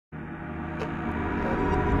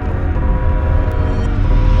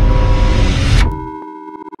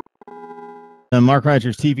Mark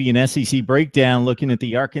Rogers TV and SEC Breakdown, looking at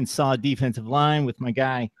the Arkansas defensive line with my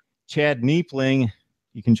guy, Chad Neepling.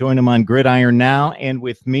 You can join him on Gridiron Now and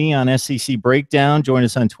with me on SEC Breakdown. Join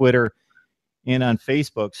us on Twitter and on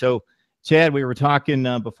Facebook. So, Chad, we were talking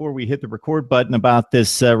before we hit the record button about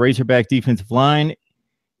this Razorback defensive line.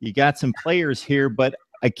 You got some players here, but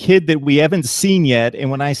a kid that we haven't seen yet. And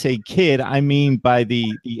when I say kid, I mean by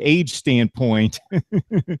the age standpoint.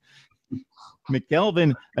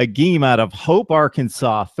 McElvin Agim out of Hope,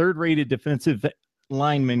 Arkansas, third-rated defensive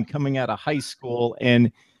lineman coming out of high school.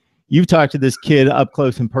 And you've talked to this kid up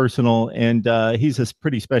close and personal, and he's a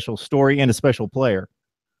pretty special story and a special player.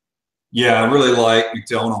 Yeah, I really like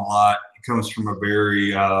McElvin a lot. He comes from a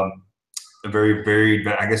very varied,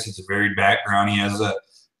 I guess it's a varied background. He has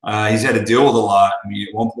he's had to deal with a lot. I mean,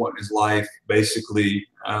 at one point in his life, basically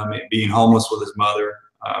being homeless with his mother,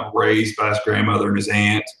 raised by his grandmother and his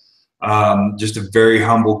aunt. Just a very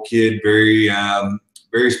humble kid, very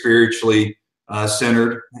spiritually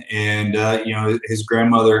centered, and his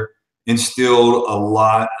grandmother instilled a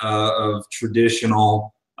lot of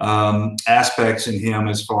traditional aspects in him,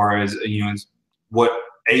 as far as what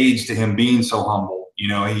aids to him being so humble.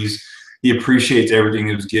 He appreciates everything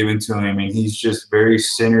that was given to him, and he's just very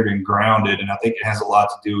centered and grounded. And I think it has a lot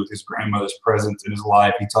to do with his grandmother's presence in his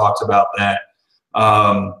life. He talks about that.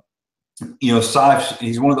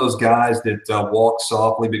 He's one of those guys that walks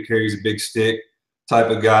softly but carries a big stick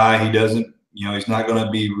type of guy. He doesn't, he's not going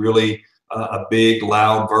to be really a big,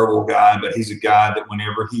 loud, verbal guy, but he's a guy that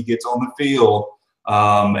whenever he gets on the field,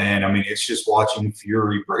 it's just watching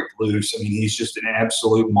fury break loose. I mean, he's just an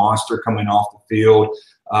absolute monster coming off the field.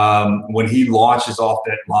 When he launches off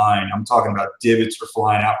that line, I'm talking about divots are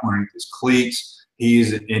flying out from underneath his cleats.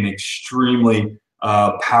 He's an extremely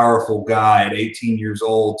powerful guy at 18 years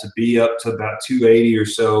old to be up to about 280 or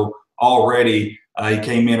so already. He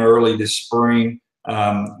came in early this spring,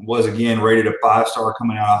 was again rated a 5-star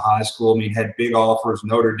coming out of high school. I mean, had big offers,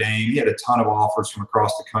 Notre Dame. He had a ton of offers from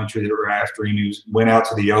across the country that were after him. He went out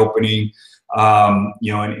to the opening,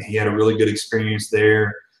 and he had a really good experience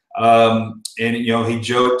there. He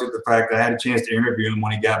joked at the fact that I had a chance to interview him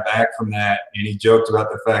when he got back from that, and he joked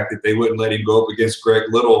about the fact that they wouldn't let him go up against Greg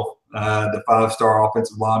Little, the 5-star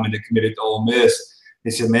offensive lineman that committed to Ole Miss.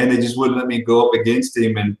 He said, man, they just wouldn't let me go up against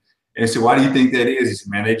him. And I said, why do you think that is? He said,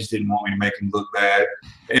 man, they just didn't want me to make him look bad.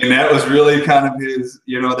 And that was really kind of his,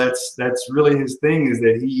 that's really his thing, is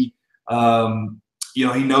that he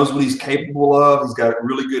knows what he's capable of. He's got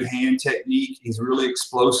really good hand technique. He's really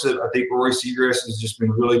explosive. I think Roy Seagrass has just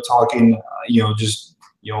been really talking,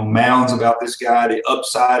 mounds about this guy. The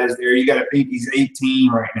upside is there. You got to think he's 18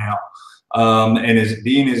 right now. And as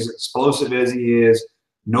being as explosive as he is,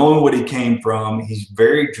 knowing what he came from, he's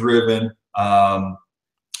very driven.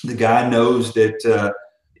 The guy knows that,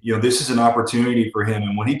 this is an opportunity for him.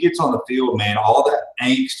 And when he gets on the field, man, all that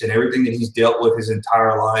angst and everything that he's dealt with his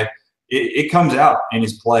entire life, it comes out in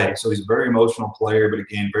his play. So he's a very emotional player, but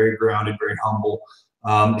again, very grounded, very humble.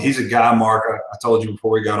 He's a guy, Mark, I told you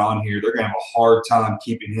before we got on here, they're going to have a hard time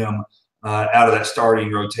keeping him out of that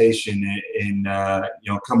starting rotation in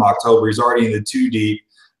come October. He's already in the 2 deep,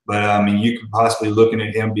 but you could possibly looking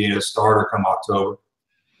at him being a starter come October.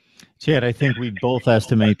 Chad, I think we both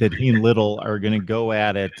estimate that he and Little are going to go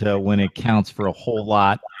at it when it counts for a whole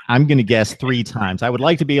lot. I'm going to guess 3 times. I would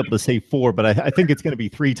like to be able to say 4, but I think it's going to be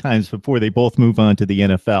 3 times before they both move on to the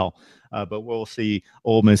NFL. But we'll see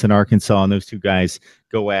Ole Miss and Arkansas and those 2 guys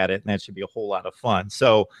go at it, and that should be a whole lot of fun.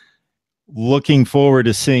 So looking forward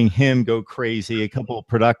to seeing him go crazy. A couple of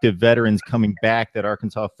productive veterans coming back that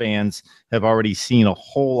Arkansas fans have already seen a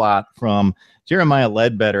whole lot from. Jeremiah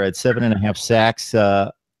Ledbetter had 7.5 sacks,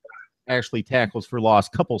 actually tackles for loss,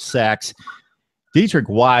 couple sacks. Deatrich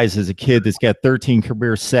Wise is a kid that's got 13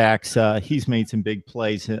 career sacks. He's made some big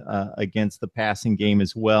plays against the passing game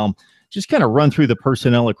as well. Just kind of run through the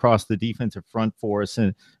personnel across the defensive front for us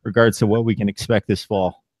in regards to what we can expect this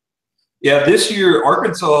fall. Yeah, this year,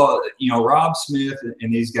 Arkansas, Rob Smith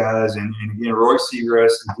and these guys, and again, Roy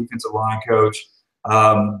Seagrass, the defensive line coach,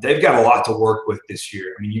 they've got a lot to work with this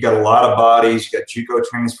year. I mean, you got a lot of bodies. You got JUCO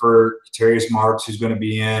transfer, Terrius Marks, who's going to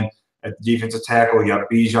be in. At the defensive tackle, you got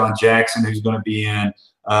Bijan Jackson, who's going to be in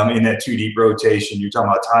that 2 deep rotation. You're talking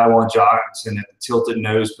about Taiwan Johnson at the tilted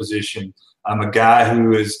nose position. A guy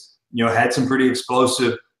who has, had some pretty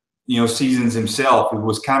explosive, seasons himself. He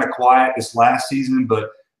was kind of quiet this last season, but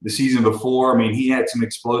the season before, he had some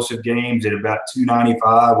explosive games at about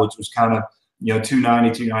 295, which was kind of,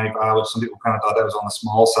 290, 295, which some people kind of thought that was on the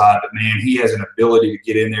small side. But, man, he has an ability to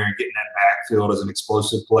get in there and get in that backfield as an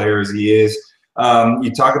explosive player as he is.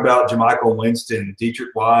 You talk about Jamichael Winston,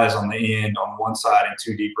 Deatrich Wise on the end on one side in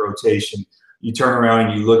 2 deep rotation. you turn around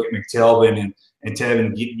and you look at McElvin and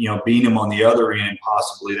Tevin, beating him on the other end,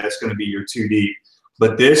 possibly that's going to be your 2 deep.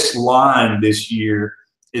 But this line this year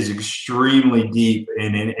is extremely deep,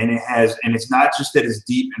 and it's not just that it's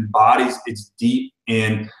deep in bodies; it's deep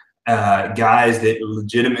in guys that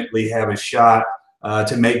legitimately have a shot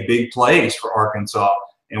to make big plays for Arkansas.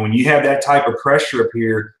 And when you have that type of pressure up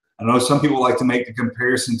here, I know some people like to make the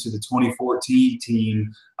comparison to the 2014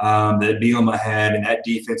 team that Bielema had and that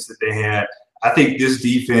defense that they had. I think this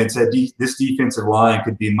defensive line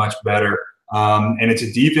could be much better. And it's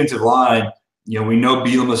a defensive line. We know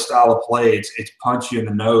Bielema's style of play. It's punch you in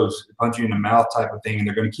the nose, punch you in the mouth type of thing, and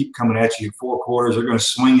they're going to keep coming at you 4 quarters. They're going to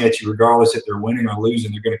swing at you regardless if they're winning or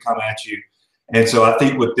losing. They're going to come at you. And so I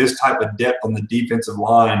think with this type of depth on the defensive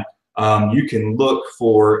line, you can look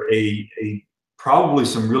for probably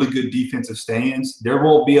some really good defensive stands. There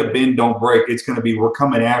won't be a bend, don't break. It's going to be, we're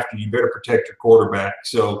coming after you. You better protect your quarterback.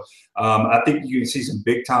 So I think you can see some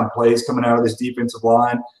big-time plays coming out of this defensive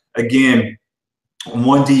line. Again, on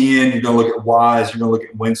one DN, you're going to look at Wise. You're going to look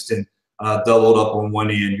at Winston doubled up on one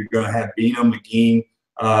end. You're going to have Beenum, Agim.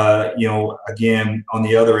 Again, on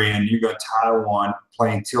the other end, you're going to Taiwan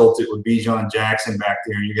playing tilted with Bijan Jackson back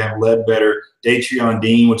there. And you're going to have Ledbetter,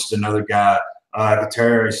 Deatrich, which is another guy,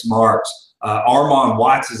 Terry Smarts. Armon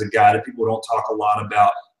Watts is a guy that people don't talk a lot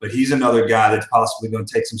about, but he's another guy that's possibly going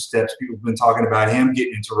to take some steps. People have been talking about him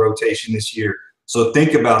getting into rotation this year. So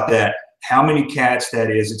think about that. How many cats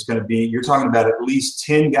that is, it's going to be. You're talking about at least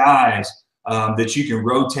 10 guys that you can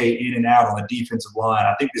rotate in and out on the defensive line.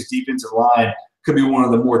 I think this defensive line could be one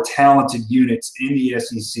of the more talented units in the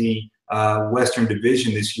SEC Western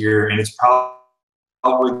Division this year, and it's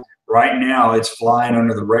probably right now it's flying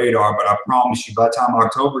under the radar. But I promise you, by the time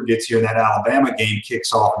October gets here and that Alabama game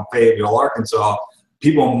kicks off in Fayetteville, Arkansas,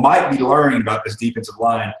 people might be learning about this defensive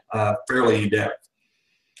line fairly in depth.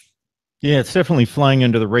 Yeah, it's definitely flying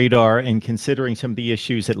under the radar, and considering some of the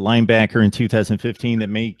issues at linebacker in 2015 that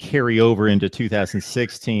may carry over into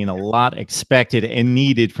 2016, a lot expected and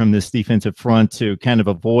needed from this defensive front to kind of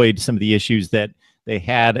avoid some of the issues that they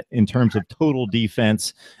had in terms of total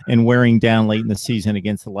defense and wearing down late in the season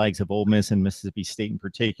against the likes of Ole Miss and Mississippi State in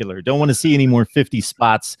particular. Don't want to see any more 50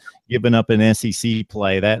 spots given up in SEC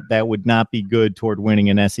play. That would not be good toward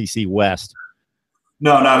winning an SEC West.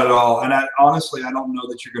 No, not at all. And honestly, I don't know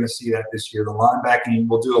that you're going to see that this year. The linebacking,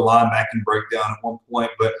 we'll do a linebacking breakdown at one point,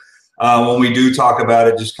 but when we do talk about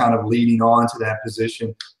it, just kind of leading on to that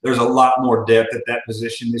position, there's a lot more depth at that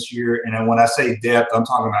position this year. And when I say depth, I'm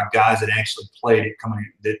talking about guys that actually played it,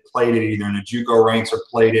 that played it either in the JUCO ranks or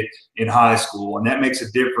played it in high school. And that makes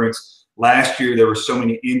a difference. Last year, there were so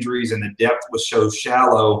many injuries and the depth was so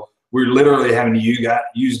shallow. We're literally having to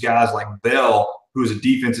use guys like Bell, who's a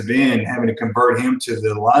defensive end, having to convert him to the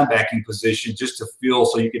linebacking position just to fill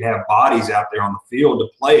so you can have bodies out there on the field to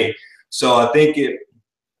play. So I think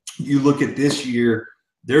you look at this year,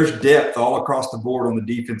 there's depth all across the board on the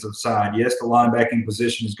defensive side. Yes, the linebacking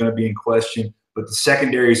position is going to be in question, but the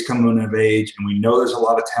secondary is coming of age, and we know there's a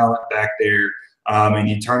lot of talent back there. And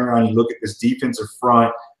you turn around and you look at this defensive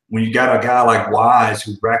front, when you got a guy like Wise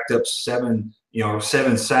who racked up 7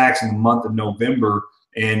 sacks in the month of November,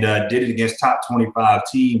 and did it against top 25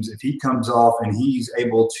 teams. If he comes off and he's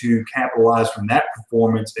able to capitalize from that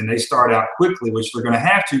performance and they start out quickly, which they're going to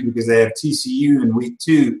have to because they have TCU in week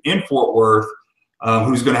 2 in Fort Worth,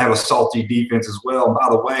 who's going to have a salty defense as well. And by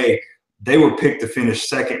the way, they were picked to finish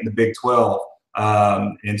second in the Big 12.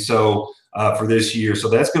 And so for this year, so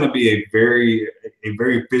that's going to be a very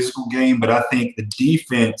physical game. But I think the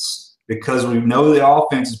defense, because we know the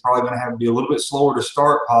offense is probably going to have to be a little bit slower to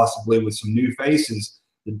start possibly with some new faces,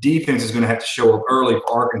 the defense is going to have to show up early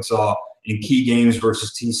for Arkansas in key games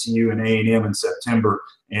versus TCU and A&M in September.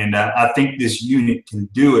 And I think this unit can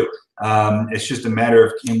do it. It's just a matter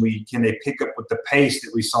of can they pick up with the pace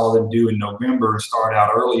that we saw them do in November and start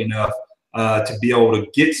out early enough to be able to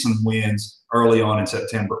get some wins early on in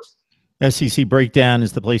September. SEC Breakdown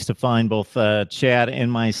is the place to find both Chad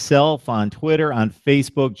and myself on Twitter, on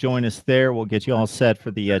Facebook. Join us there. We'll get you all set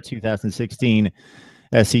for the 2016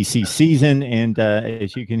 SEC season. And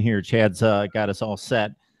as you can hear, Chad's got us all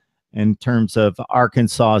set in terms of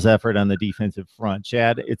Arkansas's effort on the defensive front.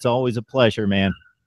 Chad, it's always a pleasure, man.